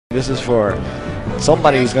This is for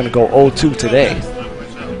somebody who's going to go 0-2 today.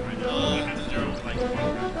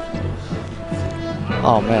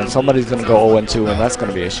 Oh man, somebody's going to go 0-2, and that's going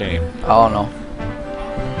to be a shame. I don't know.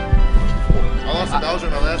 I lost to Bowser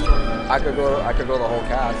in my last one. I could go the whole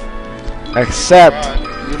cast. Except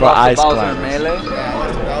for Ice Bowser Climbers. melee? Yeah, I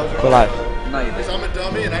lost to Bowser. But like, No, you Because did. I'm a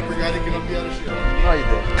dummy and I forgot he could up the other shield. No, you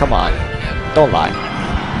did. come on, don't lie.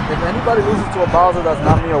 If anybody loses to a Bowser that's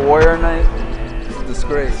not me or Warrior Knight, it's a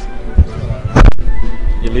disgrace.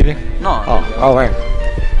 You leaving? No. Oh, right.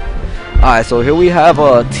 Alright, so here we have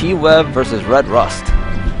T-Webb versus Red Rust.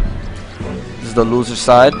 This is the loser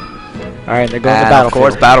side. All right, they're going to And Battlefield. of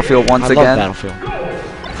course, Battlefield once I again. love Battlefield.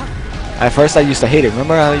 At first, I used to hate it.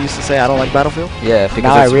 Remember how I used to say I don't like Battlefield? Yeah, because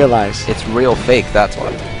Now I realize. it's real fake, that's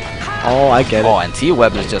why. Oh, I get Oh, it. and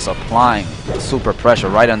T-Webb is just applying super pressure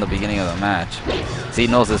right in the beginning of the match. So he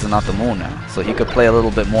knows this is not the moon now, so he could play a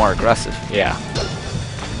little bit more aggressive. Yeah.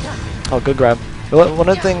 Oh, good grab. One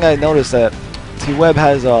other thing I noticed that T-Webb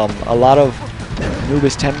has a lot of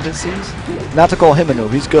noobish tendencies. Not to call him a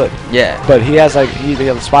noob, he's good. Yeah. But he has he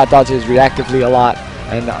spot dodges reactively a lot,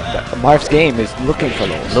 and Marf's game is looking for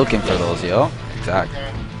those. Looking for those, yo. Exactly.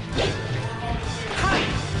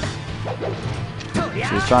 So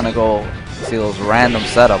he's trying to go see those random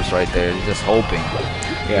setups right there. He's just hoping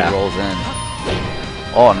Yeah. he rolls in.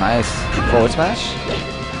 Oh, nice. Forward smash?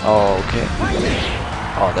 Oh, okay.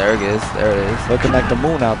 Oh, there it is. There it is. Looking like the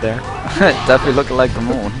moon out there. Definitely looking like the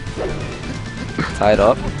moon. Tied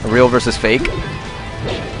up. Real versus fake.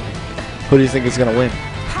 Who do you think is going to win?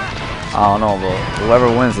 I don't know, but whoever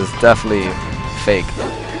wins is definitely fake.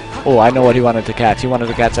 Oh, I know what he wanted to catch. He wanted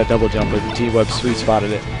to catch that double jump, but T-Webb sweet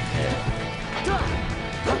spotted it.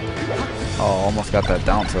 Oh, almost got that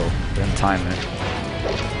down tilt. Didn't time it.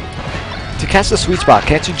 To catch the sweet spot,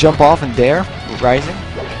 can't you jump off and dare rising?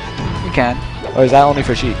 You can. Or is that only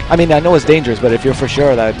for Sheik? I mean, I know it's dangerous, but if you're for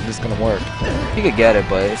sure that it's going to work. You could get it,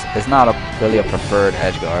 but it's not really a preferred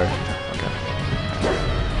edge guard.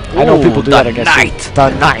 I know Ooh, people do the that against knight. you. The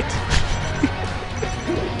knight.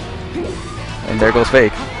 And there goes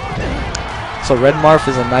fake. So Red Marf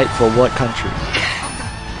is a knight for what country?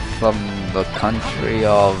 From the country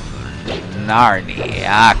of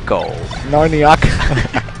Narniaco. Narniak.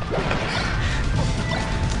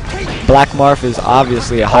 Black Marf is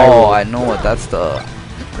obviously a high Oh, roll. I know it. That's the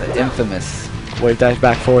infamous Wave dash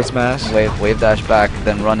back forward smash. wave dash back,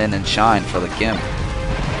 then run in and shine for the gimp.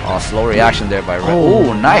 Oh, slow reaction there by Red. Oh,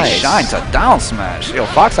 Ooh, nice nice. shine to down smash. Yo,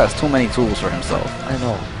 Fox has too many tools for himself. I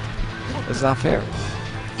know. It's not fair.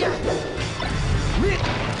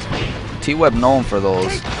 T-Webb known for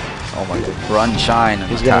those. Oh my god. Run, shine, and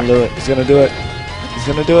He's attack. going to do it. He's going to do it. He's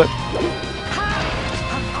going to do it.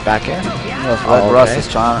 Back air? Red Rust is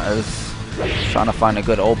trying to find a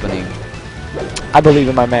good opening. I believe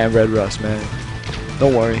in my man Red Rust, man.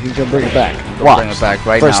 Don't worry, he's gonna bring it back. He'll Watch. bring it back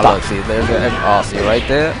right First now. stop. Look, see, there's the edge. Oh, see right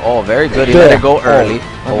there. Oh, very good. He Good. let it go early.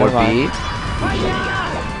 Oh, Forward never B.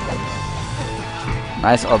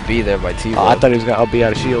 Nice up B there by T-Webb. Oh, I thought he was gonna up B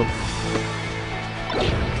out of shield.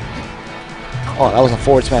 Oh, that was a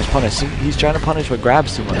forward smash punish. See, he's trying to punish with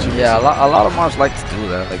grabs too much. Yeah, a lot of Mars like to do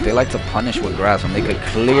that. Like they like to punish with grabs when they could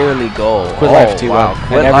clearly go. Quit oh, life, T-Webb. wow. And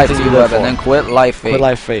Quit life, everything you T-Webb, live and then for. quit life fake. Quit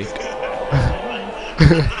life fake.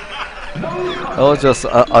 That was just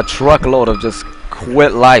a truckload of just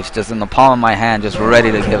quit lives just in the palm of my hand, just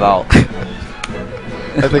ready to give out.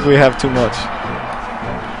 I think we have too much.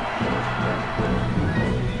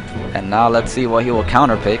 And now let's see what he will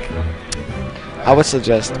counterpick. I would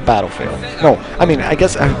suggest Battlefield. No, I mean, I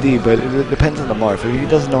guess FD, but it depends on the Marf. If he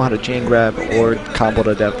doesn't know how to chain grab or combo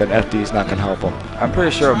to death, then FD is not going to help him. I'm pretty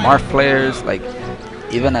sure Marth players, like,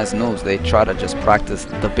 even as noobs, they try to just practice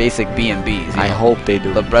the basic B&Bs. I hope they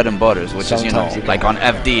do. The bread and butters, which is, you know, Sometimes they like don't.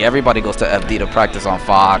 on FD, everybody goes to FD to practice on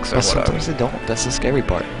Fox or But whatever. sometimes they don't. That's the scary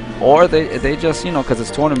part. Or they just, you know, because it's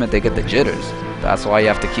tournament, they get the jitters. That's why you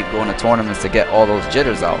have to keep going to tournaments to get all those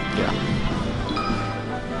jitters out. Yeah.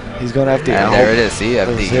 He's going to FD. And there it is, see,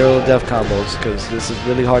 FD. Zero death combos, because this is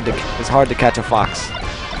really hard to. It's hard to catch a Fox.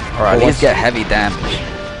 Or at least get heavy damage.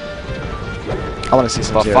 I want to see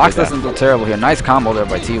some. But zero Fox death. doesn't do terrible here. Nice combo there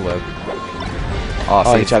by T-Webb. Oh,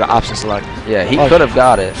 Oh, he see, tried to option select. yeah, he Oh, could have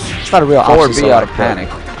got it. It's not a real Forward option B out of select, panic.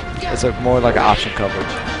 but it's more like an option coverage.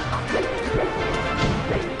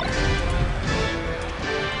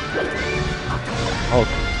 Oh,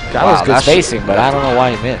 that Wow, was good that's- spacing, but I don't know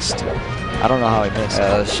why he missed. I don't know how he missed.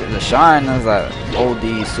 The shine is that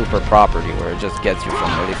OD super property where it just gets you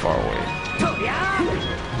from really far away.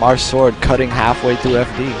 Mar's sword cutting halfway through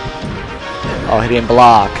FD. Oh, he didn't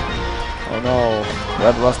block. Oh no.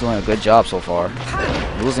 Red Rust doing a good job so far.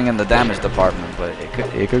 Losing in the damage department, but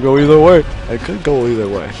It could go either way. It could go either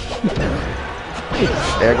way.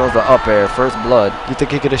 there goes the up air, first blood. You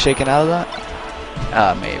think he could have shaken out of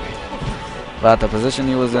that? Maybe. But the position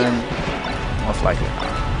he was in, most likely not.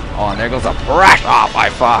 Oh, and there goes a press off by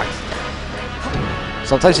Fox.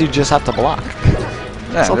 Sometimes you just have to block.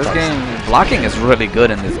 Yeah, Sometimes. this game, blocking is really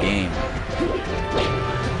good in this game.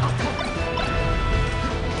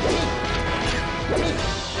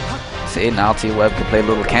 See, now T-Webb can play a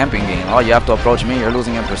little camping game. Oh, you have to approach me, you're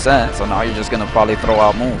losing in percent, so now you're just going to probably throw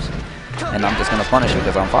out moves. And I'm just going to punish you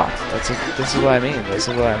because I'm Fox. This is what I mean. This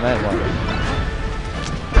is what I meant.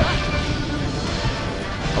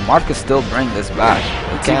 But Mark can still bring this back.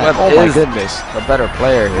 T-Webb Oh my is goodness. the better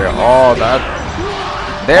player here. Oh, that...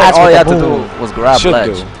 There, That's all what you the had to boom do was grab should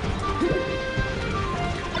ledge. do.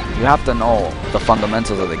 You have to know the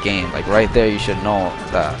fundamentals of the game. Like right there, you should know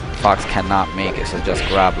that Fox cannot make it, so just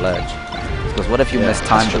grab ledge. Because what if you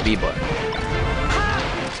mistime the B button?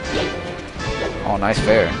 Oh, nice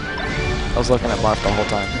fair. I was looking at Mark the whole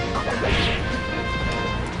time.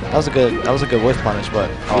 That was a good whiff punish,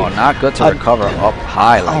 but Oh, not good to recover up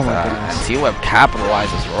high like Oh my that. goodness. And T-Webb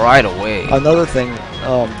capitalizes right away. another thing,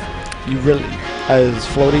 you really, as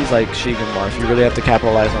floaties like Sheik and Marth, you really have to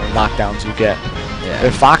capitalize on the knockdowns you get. Yeah.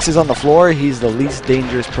 If Fox is on the floor, he's the least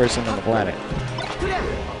dangerous person on the planet.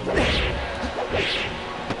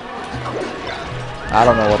 I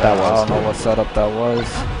don't know what that I was. don't know what setup that was.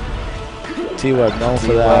 T-Webb known for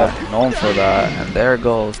T-Webb that. known for that. And there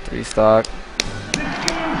goes 3 stock.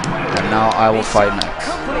 And now I will fight next.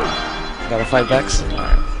 Gotta fight Vex.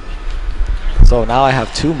 Alright. So now I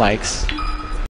have 2 mics.